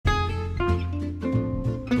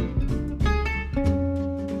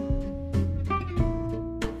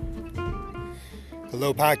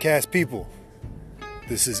Hello, podcast people.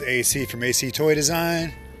 This is AC from AC Toy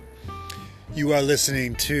Design. You are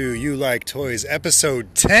listening to You Like Toys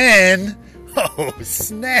episode 10. Oh,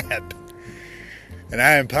 snap. And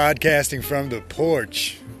I am podcasting from the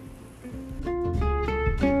porch.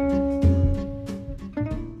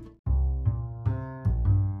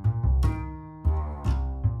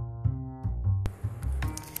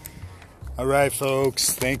 All right,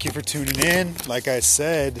 folks. Thank you for tuning in. Like I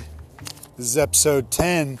said, this is episode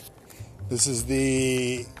 10. This is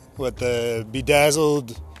the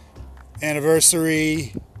Bedazzled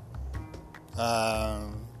anniversary.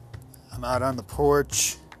 I'm out on the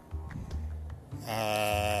porch.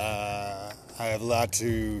 I have a lot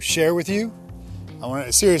to share with you. I want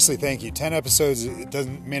to seriously thank you. 10 episodes,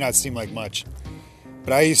 may not seem like much,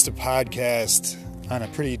 but I used to podcast on a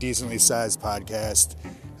pretty decently sized podcast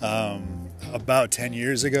about 10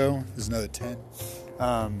 years ago. There's another 10.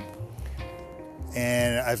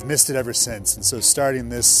 And I've missed it ever since. And so starting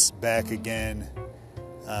this back again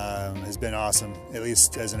has been awesome, at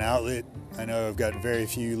least as an outlet. I know I've got very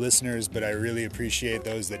few listeners, but I really appreciate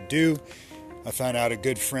those that do. I found out a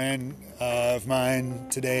good friend of mine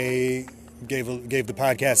today gave the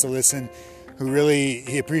podcast a listen,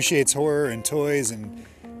 he appreciates horror and toys, and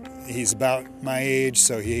he's about my age,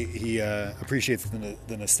 so he appreciates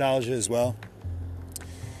the nostalgia as well.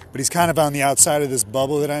 But he's kind of on the outside of this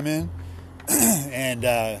bubble that I'm in. And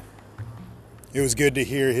it was good to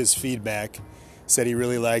hear his feedback. Said he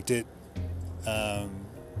really liked it,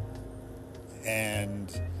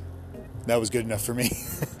 and that was good enough for me.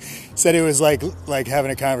 Said it was like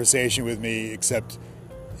having a conversation with me, except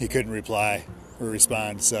he couldn't reply or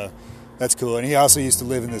respond. So that's cool. And he also used to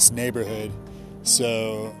live in this neighborhood.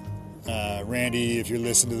 So Randy, if you're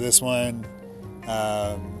listening to this one,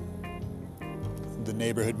 the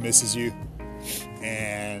neighborhood misses you,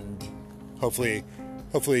 and hopefully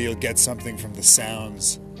you'll get something from the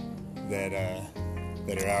sounds that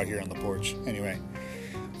are out here on the porch. Anyway,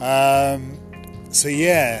 so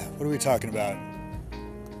yeah, what are we talking about?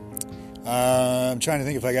 I'm trying to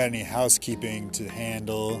think if I got any housekeeping to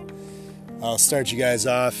handle. I'll start you guys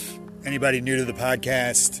off. Anybody new to the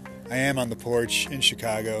podcast, I am on the porch in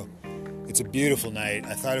Chicago. It's a beautiful night.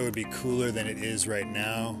 I thought it would be cooler than it is right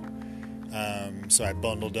now, so I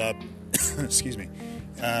bundled up. Excuse me.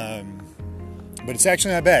 But it's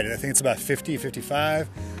actually not bad. I think it's about 50, 55.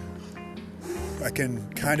 I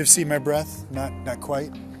can kind of see my breath, not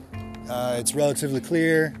quite. It's relatively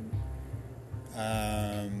clear,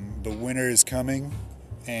 but winter is coming,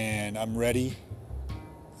 and I'm ready.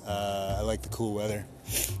 I like the cool weather.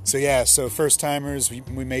 So yeah, first timers,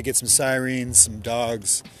 we may get some sirens, some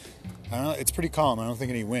dogs. I don't know, it's pretty calm. I don't think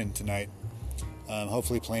any wind tonight.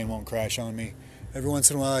 Hopefully plane won't crash on me. Every once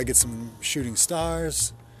in a while I get some shooting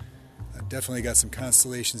stars. I've definitely got some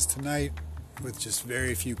constellations tonight with just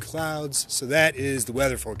very few clouds. So that is the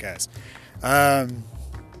weather forecast. What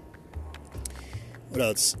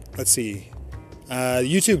else? Let's see.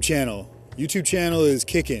 YouTube channel. YouTube channel is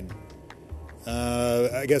kicking.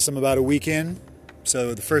 I guess I'm about a week in.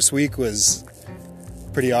 So the first week was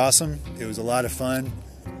pretty awesome. It was a lot of fun.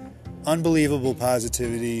 Unbelievable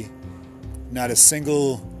positivity. Not a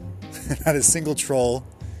single troll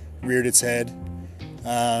reared its head.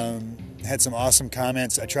 Had some awesome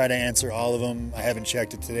comments. I try to answer all of them. I haven't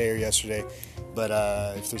checked it today or yesterday, but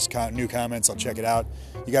if there's new comments, I'll check it out.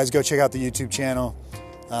 You guys go check out the YouTube channel.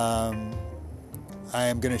 I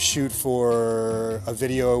am going to shoot for a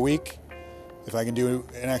video a week. If I can do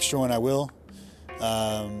an extra one, I will.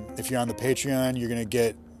 If you're on the Patreon, you're going to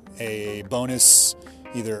get a bonus,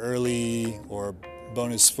 either early or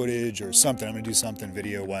bonus footage or something. I'm going to do something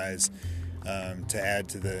video-wise to add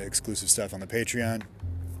to the exclusive stuff on the Patreon.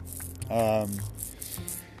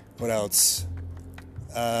 What else?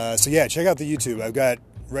 So yeah, check out the YouTube. I've got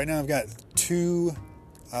 2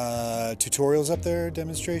 tutorials up there,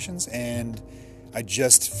 demonstrations, and I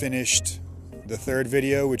just finished the 3rd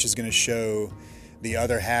video, which is going to show the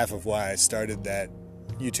other half of why I started that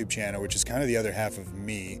YouTube channel, which is kind of the other half of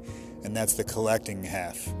me, and that's the collecting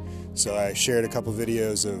half. So I shared a couple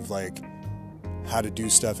videos of how to do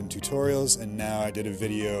stuff in tutorials, and now I did a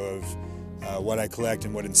video of what I collect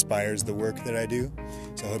and what inspires the work that I do.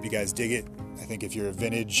 So I hope you guys dig it. I think if you're a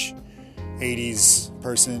vintage 80s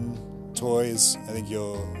person, toys, I think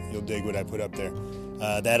you'll dig what I put up there.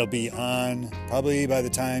 That'll be on probably by the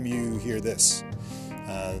time you hear this.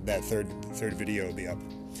 That third video will be up.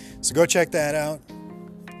 So go check that out.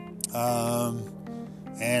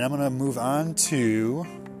 And I'm going to move on to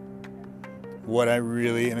what I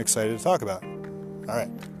really am excited to talk about. All right.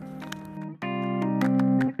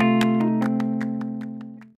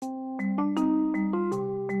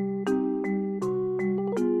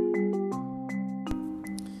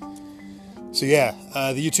 So yeah,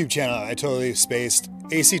 the YouTube channel, I totally spaced.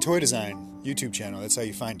 AC Toy Design YouTube channel, that's how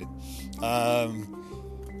you find it.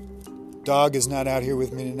 Dog is not out here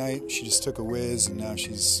with me tonight. She just took a whiz and now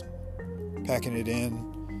she's packing it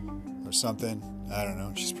in or something. I don't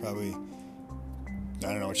know. She's probably, I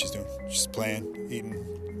don't know what she's doing. She's playing,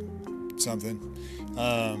 eating something,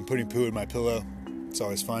 putting poo in my pillow. It's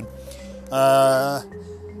always fun.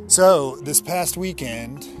 So this past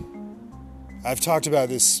weekend, I've talked about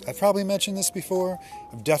this. I've probably mentioned this before.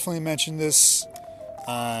 I've definitely mentioned this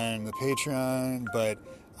on the Patreon, but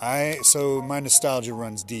so my nostalgia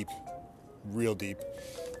runs deep, real deep.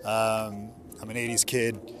 I'm an 80s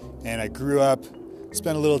kid, and I grew up,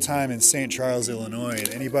 spent a little time in St. Charles, Illinois. And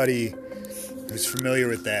anybody who's familiar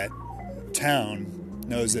with that town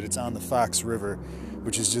knows that it's on the Fox River,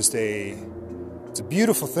 which is just it's a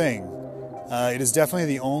beautiful thing. It is definitely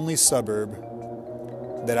the only suburb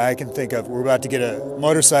that I can think of. We're about to get a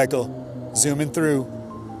motorcycle zooming through,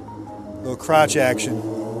 a little crotch action.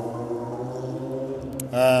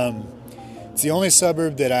 It's the only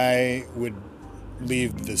suburb that I would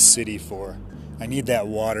leave the city for. I need that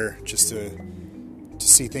water just to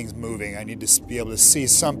see things moving. I need to be able to see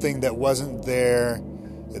something that wasn't there,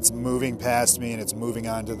 that's moving past me, and it's moving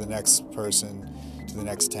on to the next person, to the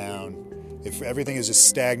next town. If everything is just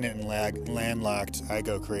stagnant and landlocked, I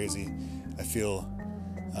go crazy. I feel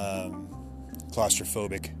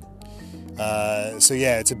claustrophobic. So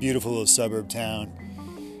yeah, it's a beautiful little suburb town.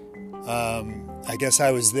 I guess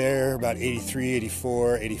I was there about 83,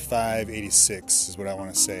 84, 85, 86 is what I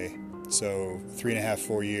want to say. So 3.5,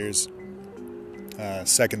 4 years.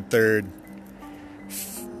 Second, third,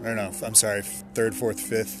 I don't know, I'm sorry, third, fourth,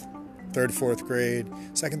 fifth, third, fourth grade,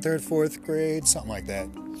 second, third, fourth grade, something like that.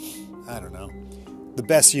 I don't know. The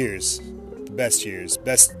best years,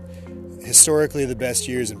 historically the best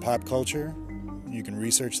years in pop culture. You can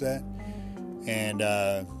research that. And,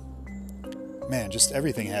 man, just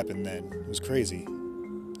everything happened then. It was crazy.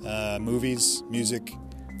 Movies, music,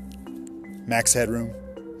 Max Headroom,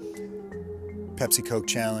 Pepsi Coke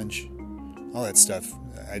Challenge, all that stuff.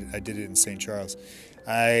 I did it in St. Charles.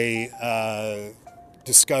 I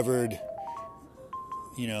discovered,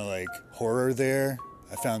 like horror there.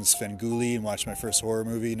 I found Svengoolie and watched my first horror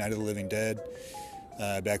movie, Night of the Living Dead,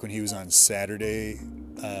 back when he was on Saturday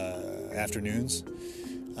afternoons.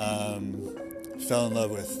 Fell in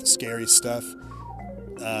love with scary stuff.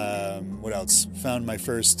 What else? Found my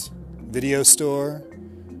first video store,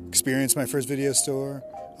 experienced my first video store.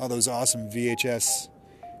 All those awesome VHS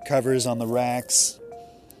covers on the racks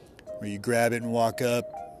where you grab it and walk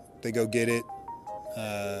up, they go get it.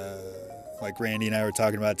 Like Randy and I were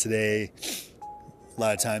talking about today, a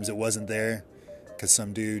lot of times it wasn't there because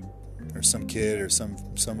some dude or some kid or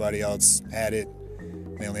somebody else had it.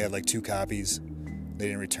 They only had like 2 copies. They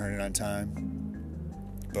didn't return it on time.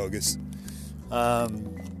 Bogus. But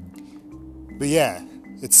yeah,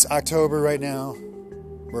 it's October right now.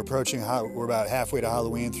 We're about halfway to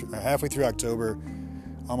Halloween, halfway through October,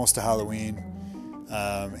 almost to Halloween.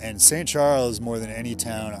 And St. Charles, more than any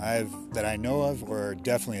town that I know of or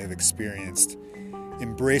definitely have experienced,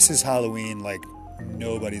 embraces Halloween like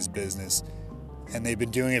nobody's business. And they've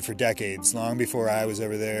been doing it for decades, long before I was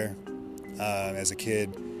ever there as a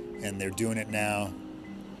kid. And they're doing it now.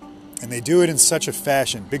 And they do it in such a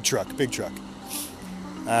fashion, big truck.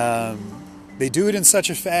 They do it in such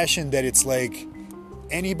a fashion that it's like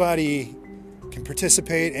anybody can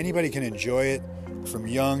participate, anybody can enjoy it, from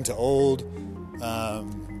young to old.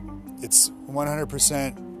 It's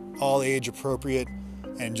 100% all age appropriate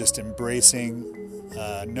and just embracing,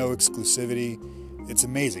 no exclusivity. It's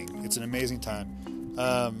amazing. It's an amazing time.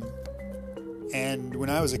 And when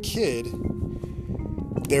I was a kid,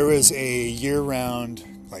 there was a year-round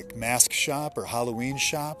like mask shop or Halloween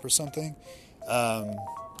shop or something,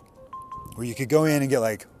 where you could go in and get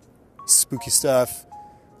like spooky stuff,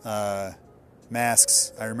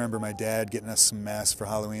 masks. I remember my dad getting us some masks for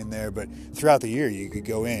Halloween there, but throughout the year you could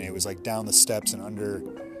go in. It was like down the steps and under,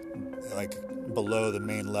 like below the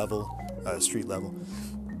main level, street level.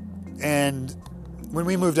 And when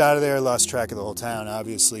we moved out of there, I lost track of the whole town,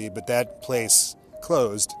 obviously, but that place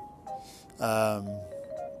closed,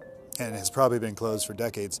 and has probably been closed for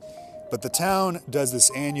decades. But the town does this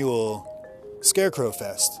annual Scarecrow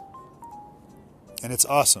Fest, and it's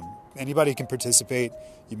awesome. Anybody can participate.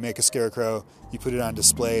 You make a scarecrow, you put it on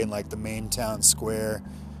display in like the main town square.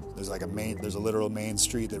 There's like there's a literal main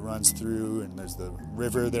street that runs through, and there's the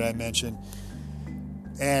river that I mentioned.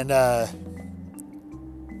 And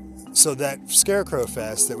so that Scarecrow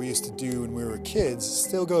Fest that we used to do when we were kids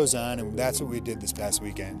still goes on, and that's what we did this past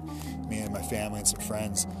weekend. Me and my family and some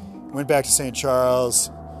friends went back to St. Charles,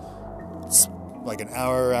 like an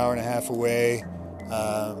hour and a half away.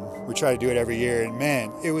 We try to do it every year, and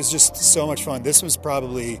man, it was just so much fun. This was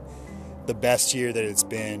probably the best year that it's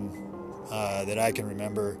been that I can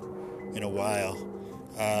remember in a while.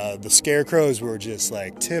 The scarecrows were just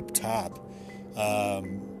like tip top. I'll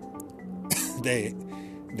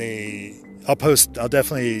definitely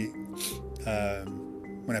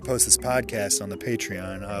when I post this podcast on the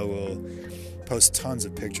Patreon, I will post tons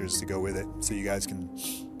of pictures to go with it so you guys can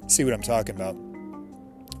see what I'm talking about.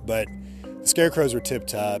 But the scarecrows were tip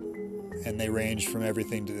top, and they ranged from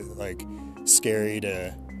everything to like scary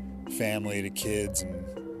to family to kids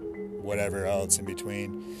and whatever else in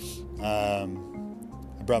between. I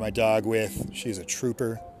brought my dog with. She's a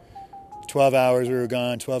trooper. 12 hours we were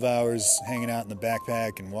gone, 12 hours hanging out in the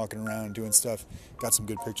backpack and walking around and doing stuff. Got some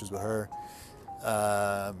good pictures with her.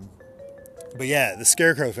 But yeah, the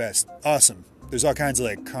Scarecrow Fest, awesome. There's all kinds of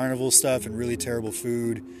like carnival stuff and really terrible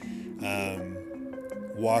food.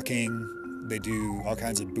 Walking, they do all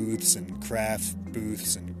kinds of booths and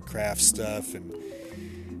craft stuff, and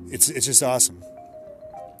it's just awesome.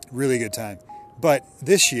 Really good time. But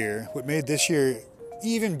this year, what made this year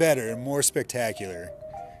even better and more spectacular,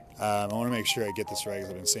 I want to make sure I get this right because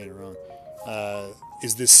I've been saying it wrong,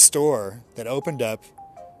 is this store that opened up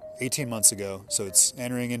 18 months ago, so it's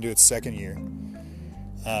entering into its second year,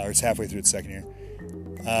 or it's halfway through its second year,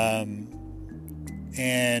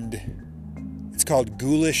 and it's called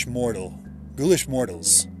Ghoulish Mortals.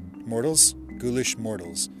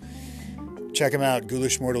 Check them out,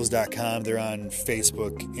 ghoulishmortals.com. They're on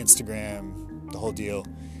Facebook, Instagram, the whole deal.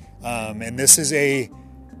 And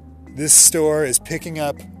this store is picking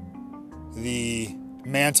up the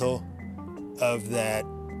mantle of that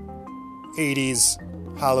 80s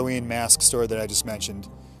Halloween mask store that I just mentioned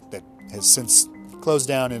that has since closed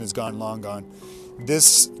down and is long gone.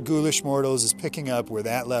 This Ghoulish Mortals is picking up where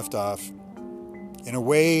that left off in a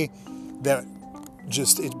way that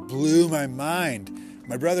just, it blew my mind.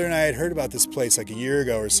 My brother and I had heard about this place like a year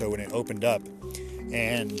ago or so when it opened up,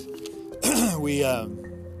 and we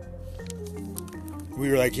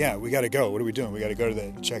were like, yeah, we got to go. What are we doing? We got to go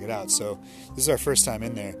to check it out. So this is our first time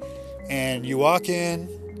in there, and you walk in,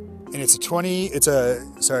 and it's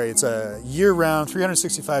a year-round,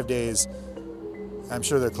 365 days. I'm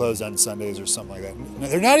sure they're closed on Sundays or something like that. No,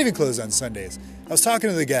 they're not even closed on Sundays. I was talking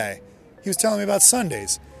to the guy. He was telling me about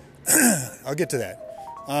Sundays. I'll get to that.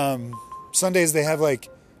 Sundays they have like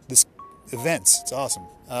this events. It's awesome.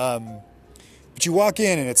 But you walk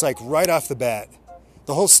in and it's like right off the bat,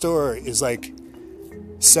 the whole store is like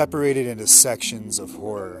separated into sections of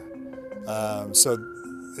horror. So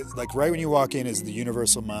like right when you walk in is the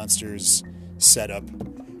Universal Monsters setup,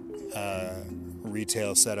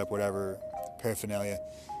 retail setup, whatever, paraphernalia,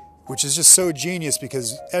 which is just so genius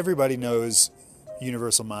because everybody knows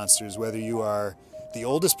Universal Monsters, whether you are the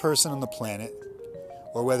oldest person on the planet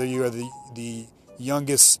or whether you are the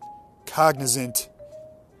youngest cognizant,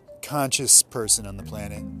 conscious person on the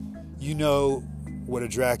planet. You know what a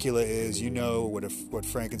Dracula is, you know what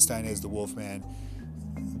Frankenstein is, the Wolfman,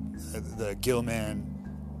 the Gillman,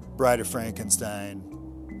 Bride of Frankenstein,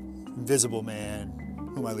 Invisible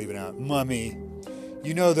Man, who am I leaving out? Mummy.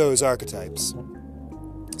 You know those archetypes.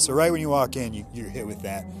 So right when you walk in, you're hit with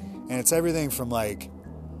that. And it's everything from like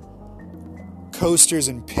coasters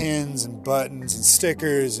and pins and buttons and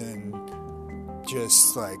stickers and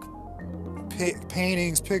just like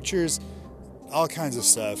paintings, pictures, all kinds of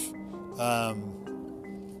stuff.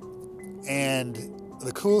 And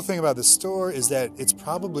the cool thing about the store is that it's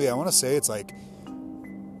probably, I want to say it's like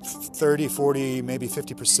 30, 40, maybe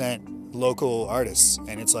 50% local artists.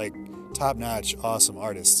 And it's like top-notch, awesome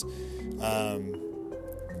artists.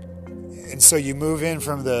 And so you move in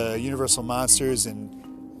from the Universal Monsters and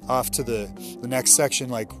off to the next section,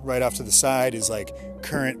 like right off to the side is like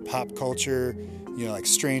current pop culture, you know, like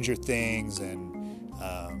Stranger Things and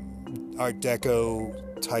Art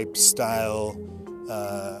Deco type style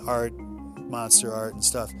art, monster art and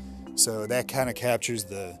stuff. So that kind of captures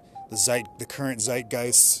the current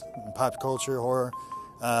zeitgeist in pop culture horror.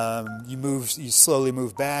 You slowly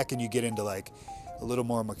move back and you get into like a little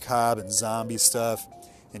more macabre and zombie stuff.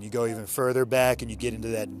 And you go even further back and you get into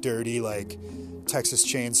that dirty, like, Texas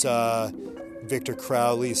Chainsaw, Victor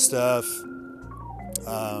Crowley stuff.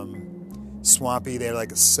 Swampy, they had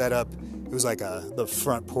like a setup. It was like the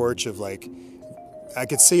front porch of like, I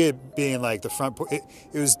could see it being like the front porch. It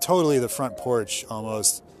was totally the front porch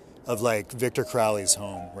almost of like Victor Crowley's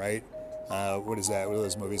home, right? What is that? What are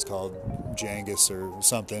those movies called? Jangus or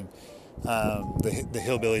something. The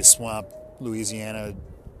Hillbilly Swamp, Louisiana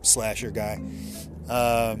slasher guy.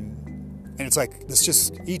 And it's like this,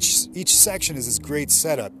 just each section is this great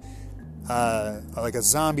setup, like a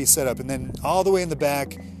zombie setup, and then all the way in the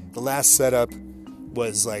back, the last setup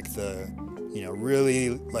was like the, really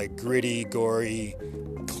like gritty, gory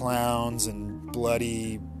clowns and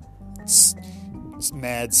bloody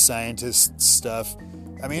mad scientist stuff.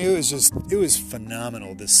 I mean, it was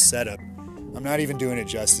phenomenal, this setup. I'm not even doing it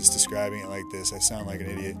justice describing it like this. I sound like an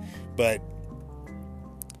idiot, but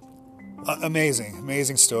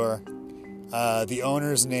amazing store. The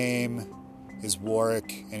owner's name is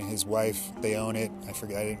Warwick, and his wife, they own it. I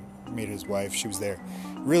forget, I didn't meet his wife. She was there.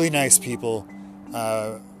 Really nice people.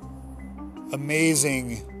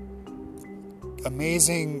 Amazing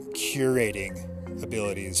curating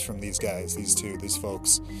abilities from these guys, these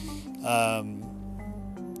folks.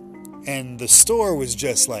 And the store was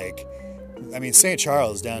just like, I mean, St.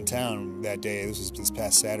 Charles downtown that day, this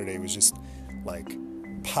past Saturday, was just like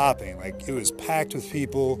popping. Like, it was packed with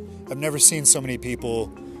people. I've never seen so many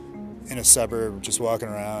people in a suburb just walking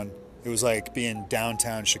around. It was like being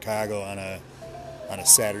downtown Chicago on a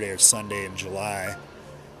Saturday or Sunday in July.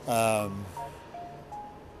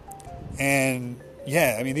 And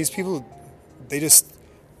yeah, I mean, these people, they just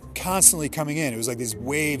constantly coming in. It was like these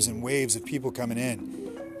waves and waves of people coming in.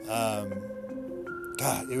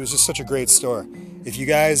 God, it was just such a great store. If you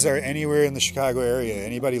guys are anywhere in the Chicago area,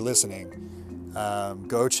 anybody listening,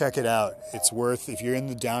 go check it out. It's worth, if you're in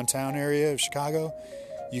the downtown area of Chicago,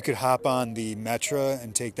 you could hop on the Metro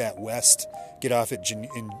and take that west, get off at,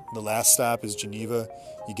 the last stop is Geneva.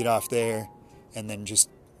 You get off there and then just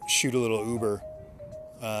shoot a little Uber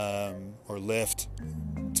or Lyft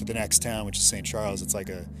to the next town, which is St. Charles. It's like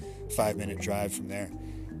a 5-minute drive from there.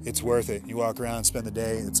 It's worth it. You walk around, spend the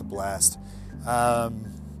day. It's a blast. So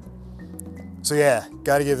yeah,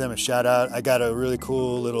 got to give them a shout out. I got a really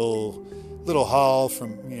cool little haul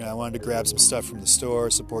from, I wanted to grab some stuff from the store,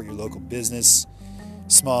 support your local business,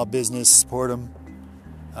 small business, support them.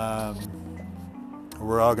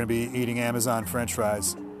 We're all going to be eating Amazon French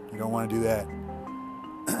fries. You don't want to do that.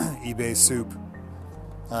 eBay soup.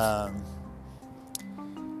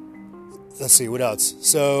 Let's see, what else?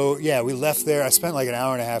 So, yeah, we left there. I spent like an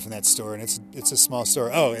hour and a half in that store, and it's a small store.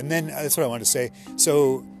 Oh, and then that's what I wanted to say.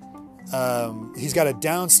 So, he's got a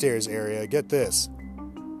downstairs area, get this,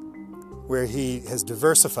 where he has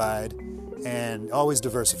diversified and always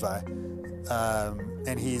diversify.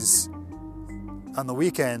 And he's, on the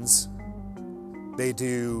weekends, they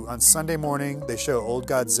do, on Sunday morning, they show old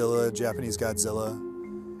Godzilla, Japanese Godzilla,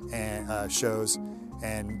 and shows.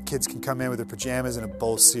 And kids can come in with their pajamas and a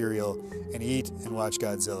bowl of cereal and eat and watch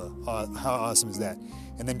Godzilla. How awesome is that?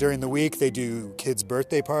 And then during the week, they do kids'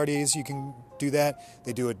 birthday parties. You can do that.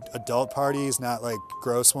 They do adult parties, not like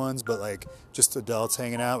gross ones, but like just adults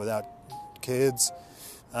hanging out without kids.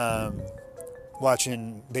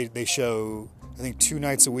 Watching, they show, I think 2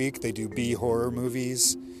 nights a week, they do B horror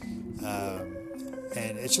movies.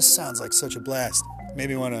 And it just sounds like such a blast. Made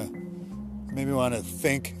me want to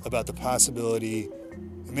think about the possibility.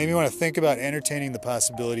 It made me want to think about entertaining the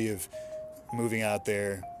possibility of moving out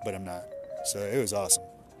there, but I'm not. So it was awesome.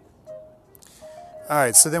 All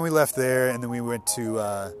right, so then we left there, and then we went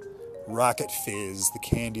to Rocket Fizz, the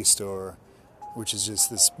candy store, which is just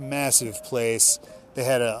this massive place. They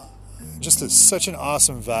had such an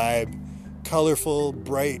awesome vibe, colorful,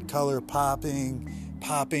 bright color popping,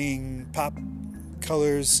 pop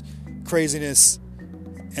colors, craziness,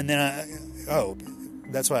 and then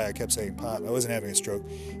that's why I kept saying pop. I wasn't having a stroke.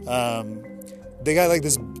 They got like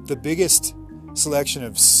the biggest selection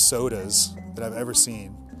of sodas that I've ever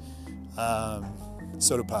seen.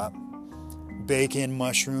 Soda pop. Bacon,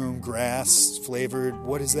 mushroom, grass flavored.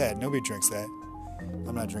 What is that? Nobody drinks that.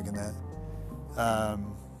 I'm not drinking that.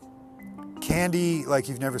 Candy like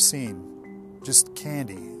you've never seen. Just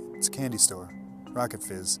candy. It's a candy store. Rocket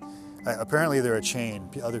Fizz. Apparently they're a chain.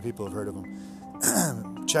 Other people have heard of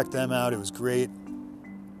them. Check them out. It was great.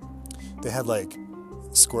 They had like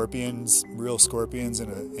scorpions, real scorpions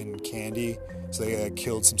in candy. So they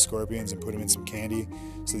killed some scorpions and put them in some candy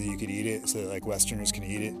so that you could eat it, so that like Westerners can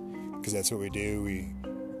eat it, because that's what we do. We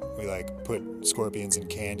like put scorpions in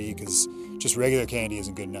candy, because just regular candy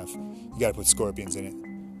isn't good enough. You got to put scorpions in it.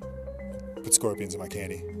 Put scorpions in my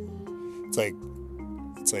candy. It's like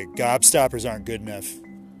Gobstoppers aren't good enough.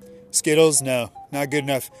 Skittles, no, not good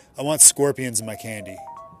enough. I want scorpions in my candy.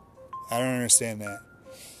 I don't understand that.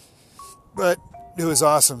 But it was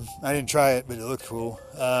awesome. I didn't try it, but it looked cool.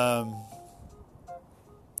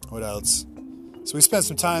 What else? So we spent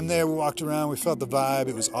some time there. We walked around. We felt the vibe.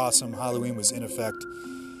 It was awesome. Halloween was in effect.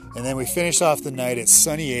 And then we finished off the night at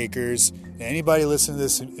Sunny Acres. And anybody listening to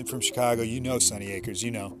this from Chicago, you know Sunny Acres.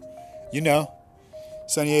 You know.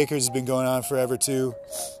 Sunny Acres has been going on forever, too.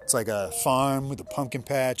 It's like a farm with a pumpkin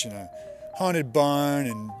patch and haunted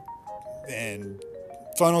barn and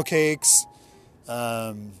funnel cakes,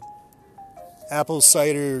 apple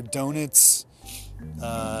cider donuts.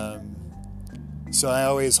 So I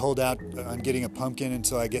always hold out on getting a pumpkin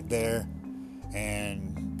until I get there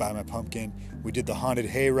and buy my pumpkin. We did the haunted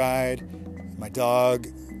hayride. My dog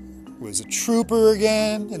was a trooper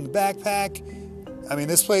again in the backpack. I mean,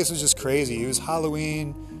 this place was just crazy. It was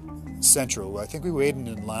Halloween Central. I think we waited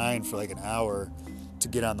in line for like an hour to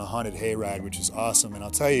get on the haunted hayride, which was awesome. And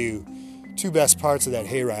I'll tell you, two best parts of that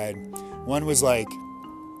hayride. One was like,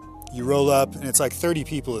 you roll up and it's like 30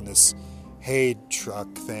 people in this hay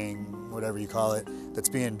truck thing, whatever you call it, that's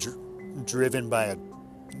being driven by a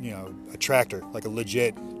tractor, like a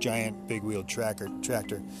legit giant big wheeled tractor.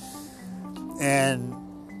 And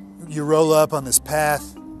you roll up on this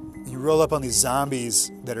path, you roll up on these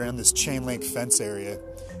zombies that are in this chain link fence area,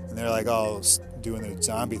 and they're like all doing their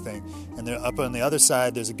zombie thing. And they're up on the other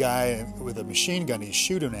side, there's a guy with a machine gun, he's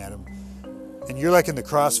shooting at him. And you're like in the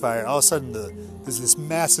crossfire, all of a sudden there's this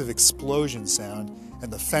massive explosion sound,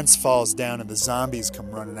 and the fence falls down and the zombies come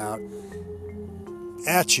running out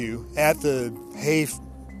at you, at the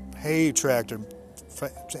hay tractor,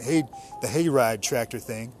 the hayride tractor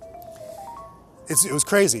thing. It was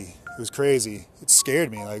crazy. It was crazy. It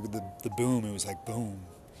scared me. Like the boom, it was like boom.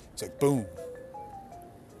 It was like boom.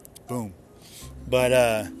 Boom. But,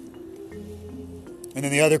 and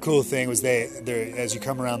then the other cool thing was as you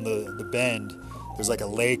come around the bend, there's like a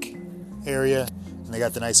lake area, and they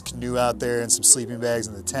got the nice canoe out there and some sleeping bags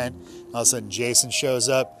in the tent. All of a sudden Jason shows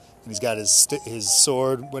up, and he's got his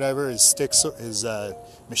sword, whatever, his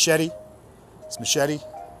machete,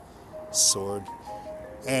 sword.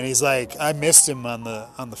 And he's like, I missed him on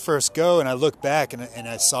the first go, and I looked back and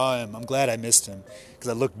I saw him. I'm glad I missed him, because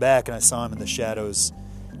I looked back and I saw him in the shadows,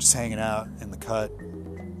 just hanging out in the cut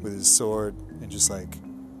with his sword and just like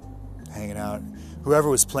hanging out. Whoever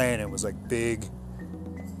was playing it was like big.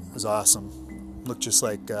 It was awesome. Looked just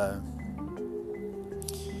like my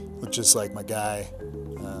guy.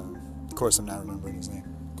 Of course, I'm not remembering his name.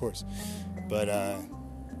 Of course, but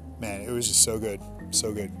man, it was just so good,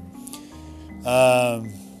 so good. So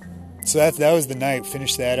that was the night.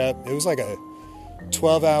 Finished that up. It was like a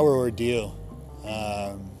 12-hour ordeal.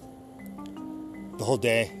 The whole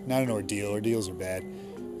day. Not an ordeal. Ordeals are bad.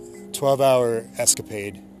 12-hour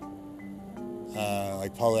escapade.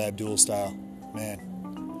 Like Paula Abdul style. Man,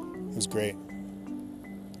 it was great.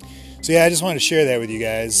 So yeah, I just wanted to share that with you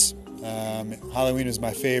guys. Halloween is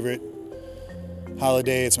my favorite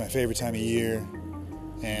holiday. It's my favorite time of year.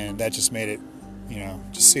 And that just made it,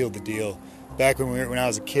 just sealed the deal. Back when I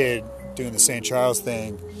was a kid doing the St. Charles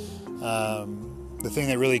thing, the thing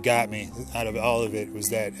that really got me out of all of it was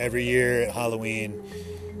that every year at Halloween,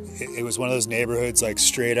 it was one of those neighborhoods like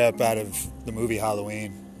straight up out of the movie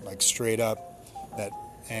Halloween, like straight up.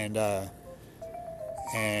 And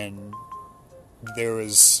there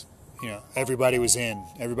was, everybody was in.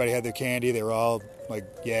 Everybody had their candy. They were all like,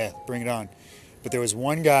 yeah, bring it on. But there was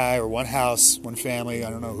one guy or one house, one family, I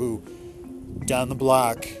don't know who, down the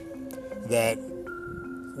block that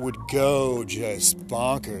would go just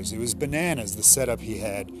bonkers. It was bananas, the setup he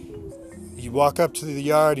had. You walk up to the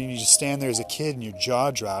yard and you just stand there as a kid and your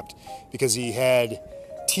jaw dropped, because he had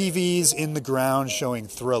TVs in the ground showing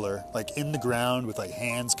Thriller, like in the ground with like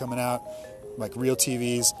hands coming out, like real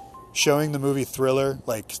TVs, showing the movie Thriller,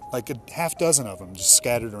 like a half dozen of them just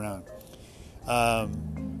scattered around.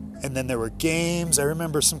 And then there were games. I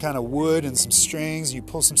remember some kind of wood and some strings. You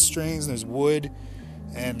pull some strings and there's wood,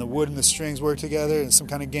 and the wood and the strings work together. And some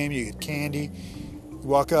kind of game. You get candy. You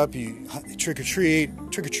walk up, you trick or treat,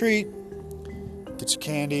 get your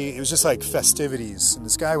candy. It was just like festivities, and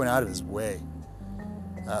this guy went out of his way.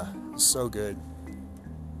 It was so good.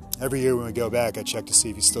 Every year when we go back, I check to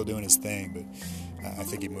see if he's still doing his thing, but I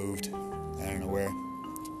think he moved. I don't know where.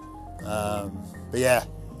 But yeah,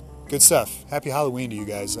 good stuff. Happy Halloween to you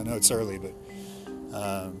guys. I know it's early, but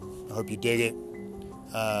I hope you dig it.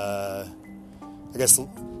 I guess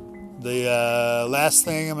the last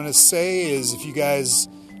thing I'm going to say is, if you guys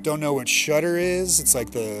don't know what Shudder is, it's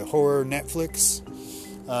like the horror Netflix.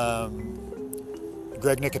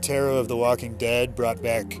 Greg Nicotero of The Walking Dead brought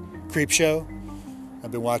back Creepshow. I've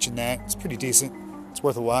been watching that. It's pretty decent. It's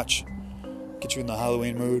worth a watch. Get you in the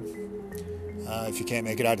Halloween mood. If you can't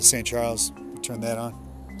make it out to St. Charles, turn that on.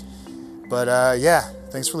 But yeah,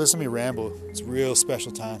 thanks for listening to me ramble. It's a real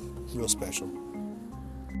special time. Real special.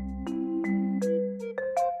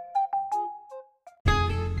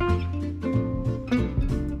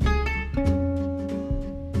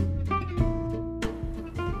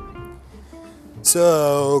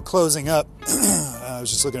 So, closing up, I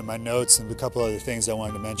was just looking at my notes and a couple other things I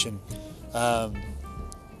wanted to mention. Um,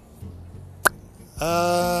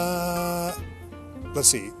 let's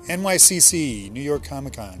see. NYCC, New York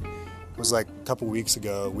Comic Con, was like a couple weeks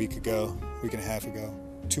ago, a week and a half ago,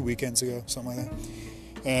 2 weekends ago, something like that.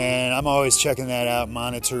 And I'm always checking that out,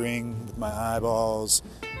 monitoring with my eyeballs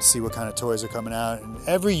to see what kind of toys are coming out. And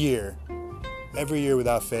every year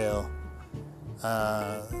without fail,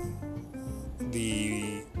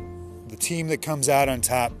 the team that comes out on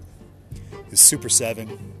top is Super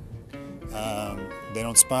 7. They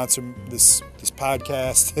don't sponsor this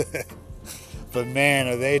podcast, but man,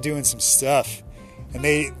 are they doing some stuff? And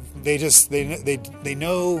they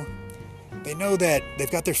know that they've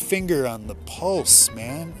got their finger on the pulse,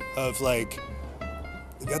 man. Of like,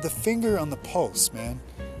 they've got the finger on the pulse, man.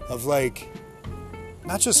 Of like,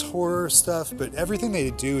 not just horror stuff, but everything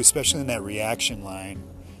they do, especially in that reaction line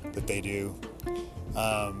that they do,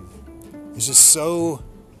 is just so,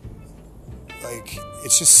 like,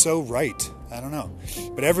 it's just so right. I don't know.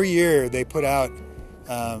 But every year they put out,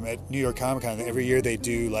 at New York Comic Con, every year they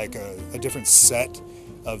do like a different set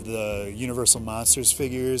of the Universal Monsters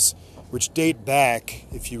figures, which date back,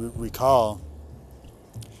 if you recall,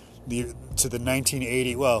 to the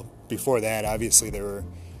 1980. Well, before that, obviously, there were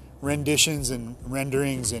renditions and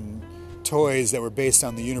renderings and toys that were based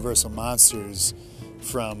on the Universal Monsters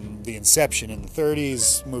from the inception in the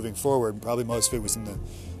 30s moving forward. Probably most of it was in the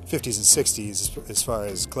 50s and 60s as far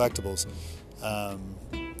as collectibles,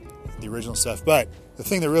 the original stuff. But the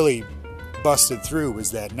thing that really busted through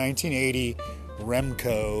was that 1980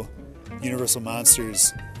 Remco Universal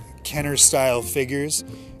Monsters Kenner-style figures,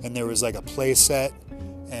 and there was like a play set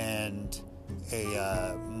and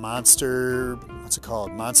a monster, what's it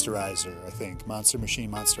called? Monsterizer, I think. Monster Machine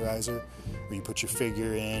Monsterizer, where you put your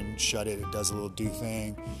figure in, shut it, it does a little do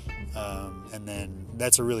thing. And then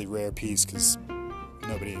that's a really rare piece because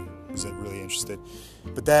nobody was really interested.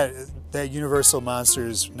 But that Universal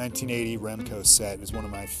Monsters 1980 Remco set is one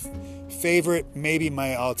of my favorite, maybe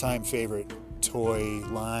my all-time favorite toy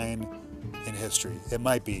line in history. It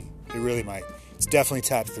might be. It really might. It's definitely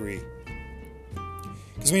top 3.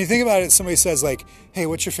 Because when you think about it, somebody says like, hey,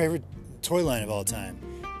 what's your favorite toy line of all time?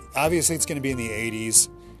 Obviously, it's going to be in the 80s.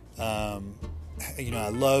 I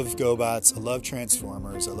love GoBots. I love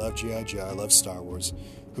Transformers. I love G.I. Joe. I love Star Wars.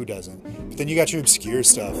 Who doesn't? But then you got your obscure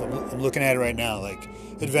stuff. I'm looking at it right now, like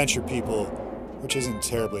Adventure People, which isn't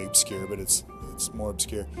terribly obscure, but it's more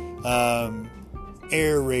obscure.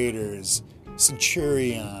 Air Raiders,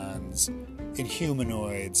 Centurions,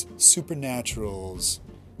 Inhumanoids, Supernaturals.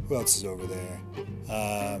 Who else is over there?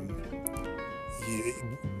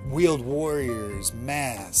 Wheeled Warriors,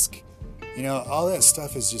 Mask. All that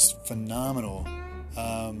stuff is just phenomenal.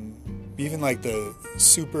 Even like the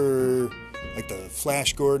like the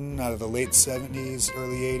Flash Gordon out of the late 70s,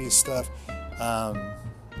 early 80s stuff. All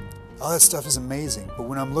that stuff is amazing. But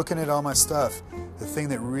when I'm looking at all my stuff, the thing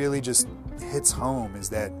that really just hits home is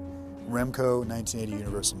that Remco 1980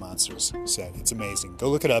 Universal Monsters set. It's amazing. Go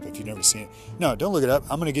look it up if you've never seen it. No, don't look it up.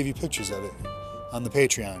 I'm going to give you pictures of it on the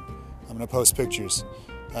Patreon. I'm going to post pictures.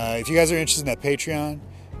 If you guys are interested in that Patreon,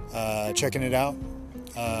 checking it out,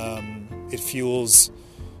 it fuels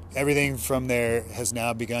everything from there. Has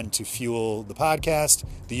now begun to fuel the podcast,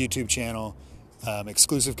 the YouTube channel,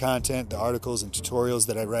 exclusive content, the articles and tutorials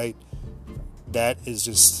that I write. That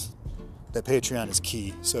Patreon is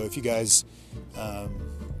key. So if you guys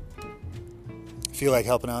feel like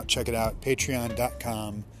helping out, check it out.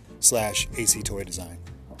 Patreon.com/AC Toy Design.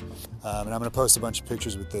 And I'm going to post a bunch of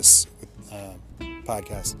pictures with this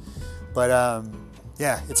podcast. But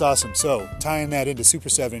yeah, it's awesome. So tying that into Super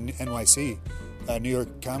 7 NYC, New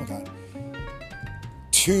York Comic Con.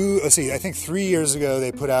 I think 3 years ago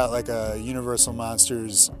they put out like a Universal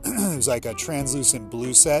Monsters. It was like a translucent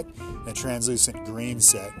blue set and a translucent green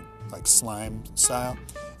set, like slime style.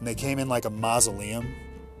 And they came in like a mausoleum.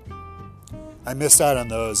 I missed out on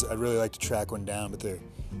those. I'd really like to track one down, but they're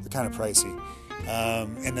kind of pricey.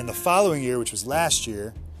 And then the following year, which was last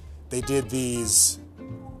year, they did these.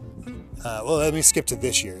 Let me skip to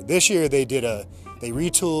this year. This year they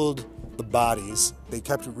retooled the bodies. They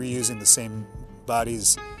kept reusing the same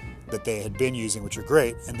bodies that they had been using, which are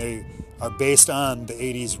great, and they are based on the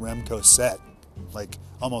 80s Remco set, like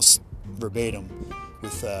almost verbatim,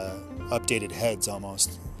 with updated heads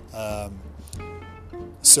almost.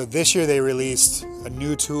 So this year they released a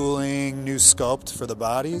new tooling, new sculpt for the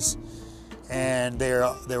bodies, and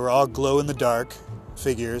they were all glow-in-the-dark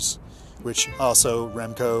figures, which also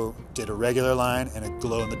Remco did a regular line and a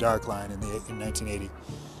glow-in-the-dark line in 1980.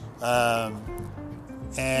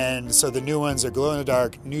 And so the new ones are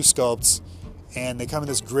glow-in-the-dark, new sculpts, and they come in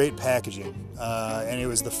this great packaging. And it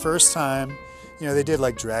was the first time they did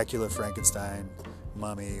like Dracula, Frankenstein,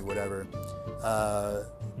 Mummy, whatever.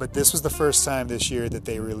 But this was the first time this year that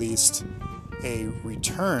they released a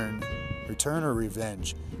return or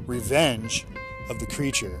revenge of the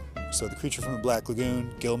creature. So the creature from the Black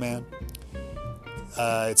Lagoon, Gillman.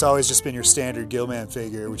 It's always just been your standard Gillman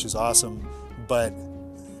figure, which is awesome. But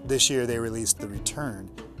this year they released the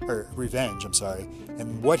revenge,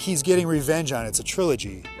 And what he's getting revenge on, it's a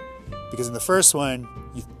trilogy. Because in the first one,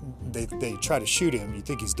 they try to shoot him, you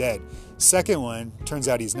think he's dead. Second one, turns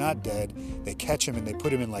out he's not dead. They catch him and they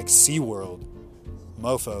put him in like SeaWorld.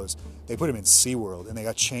 Mofos. They put him in SeaWorld and they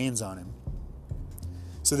got chains on him.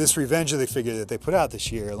 So this revenge of the figure that they put out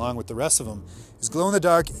this year, along with the rest of them, is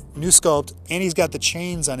glow-in-the-dark, new sculpt, and he's got the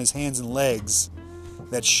chains on his hands and legs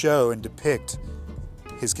that show and depict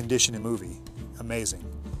his condition in movie. Amazing.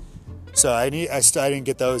 So I didn't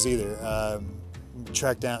get those either.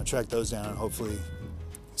 Track those down hopefully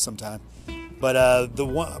sometime. But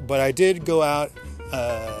I did go out,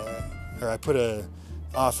 or I put a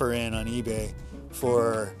offer in on eBay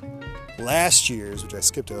for last year's, which I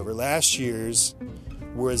skipped over. Last year's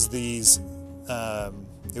was these.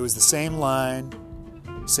 It was the same line,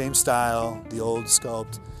 same style, the old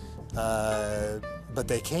sculpt, but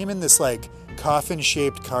they came in this like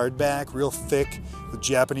coffin-shaped card back, real thick, with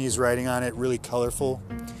Japanese writing on it, really colorful,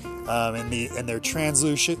 and they're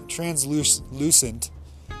translucent,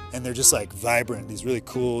 and they're just like vibrant. These really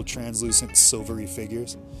cool, translucent, silvery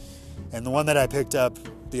figures. And the one that I picked up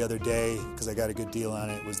the other day, because I got a good deal on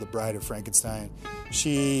it, was the Bride of Frankenstein.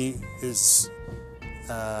 She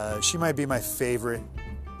might be my favorite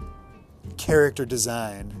character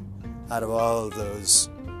design out of all of those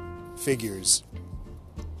figures.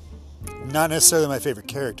 Not necessarily my favorite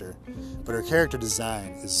character, but her character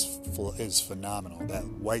design is phenomenal. That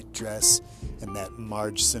white dress and that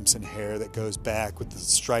Marge Simpson hair that goes back with the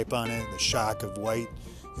stripe on it, the shock of white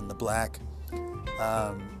and the black.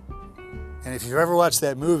 And if you've ever watched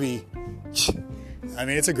that movie, I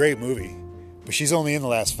mean, it's a great movie, but she's only in the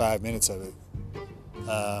last 5 minutes of it.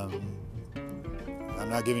 I'm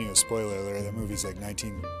not giving you a spoiler alert. That movie's like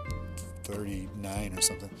 1939 or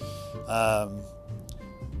something.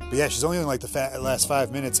 But yeah, she's only in like the last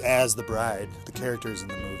 5 minutes as the bride. The character's in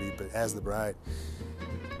the movie, but as the bride.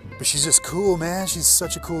 But she's just cool, man. She's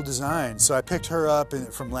such a cool design. So I picked her up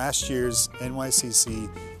from last year's NYCC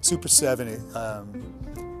Super 7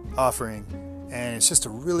 offering. And it's just a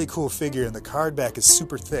really cool figure. And the card back is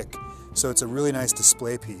super thick. So it's a really nice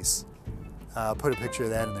display piece. I'll put a picture of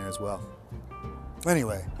that in there as well.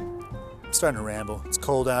 Anyway, I'm starting to ramble. It's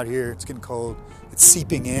cold out here. It's getting cold. It's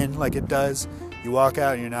seeping in like it does. You walk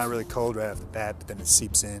out and you're not really cold right off the bat, but then it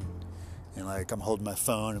seeps in. And like I'm holding my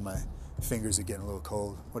phone and my fingers are getting a little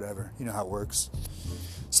cold. Whatever. You know how it works.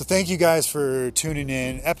 So thank you guys for tuning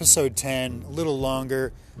in. Episode 10, a little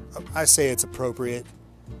longer. I say it's appropriate.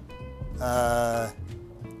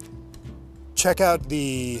 Check out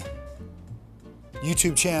the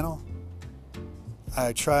YouTube channel.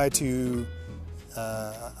 I try to,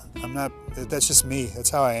 that's just me. That's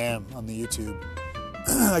how I am on the YouTube.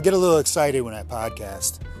 I get a little excited when I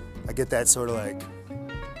podcast. I get that sort of like,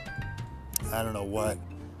 I don't know what,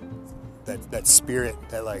 that spirit,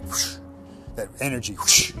 that like, whoosh, that energy,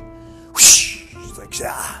 whoosh, whoosh, it's like,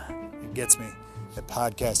 it gets me, that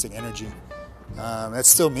podcasting energy. That's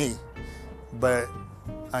still me. But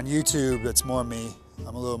on YouTube, that's more me.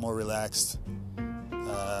 I'm a little more relaxed.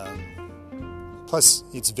 Plus,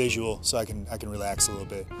 it's visual, so I can relax a little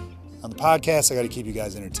bit. On the podcast, I got to keep you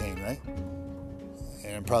guys entertained, right?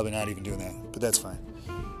 And I'm probably not even doing that, but that's fine.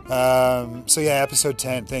 So yeah, episode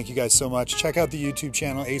 10. Thank you guys so much. Check out the YouTube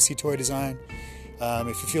channel, AC Toy Design. If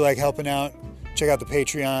you feel like helping out, check out the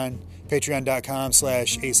Patreon,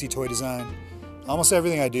 patreon.com/AC Toy Design. Almost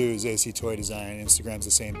everything I do is AC Toy Design. Instagram's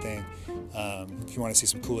the same thing. If you want to see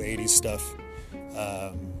some cool 80s stuff,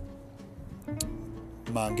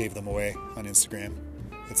 Mom gave them away on Instagram.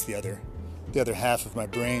 It's the other half of my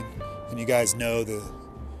brain. And you guys know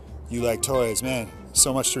you like toys, man.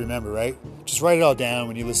 So much to remember, right? Just write it all down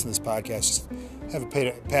when you listen to this podcast. Just have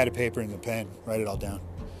a pad of paper and a pen. Write it all down.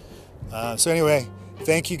 So anyway,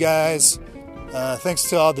 thank you guys. Thanks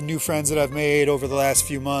to all the new friends that I've made over the last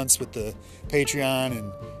few months with the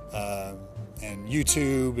Patreon and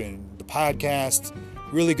YouTube and the podcast.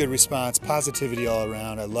 Really good response. Positivity all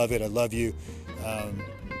around. I love it. I love you.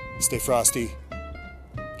 Stay frosty.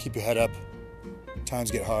 Keep your head up.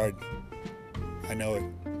 Times get hard. I know it.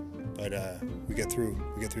 But we get through.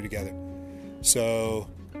 We get through together. So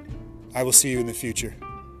I will see you in the future.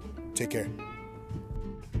 Take care.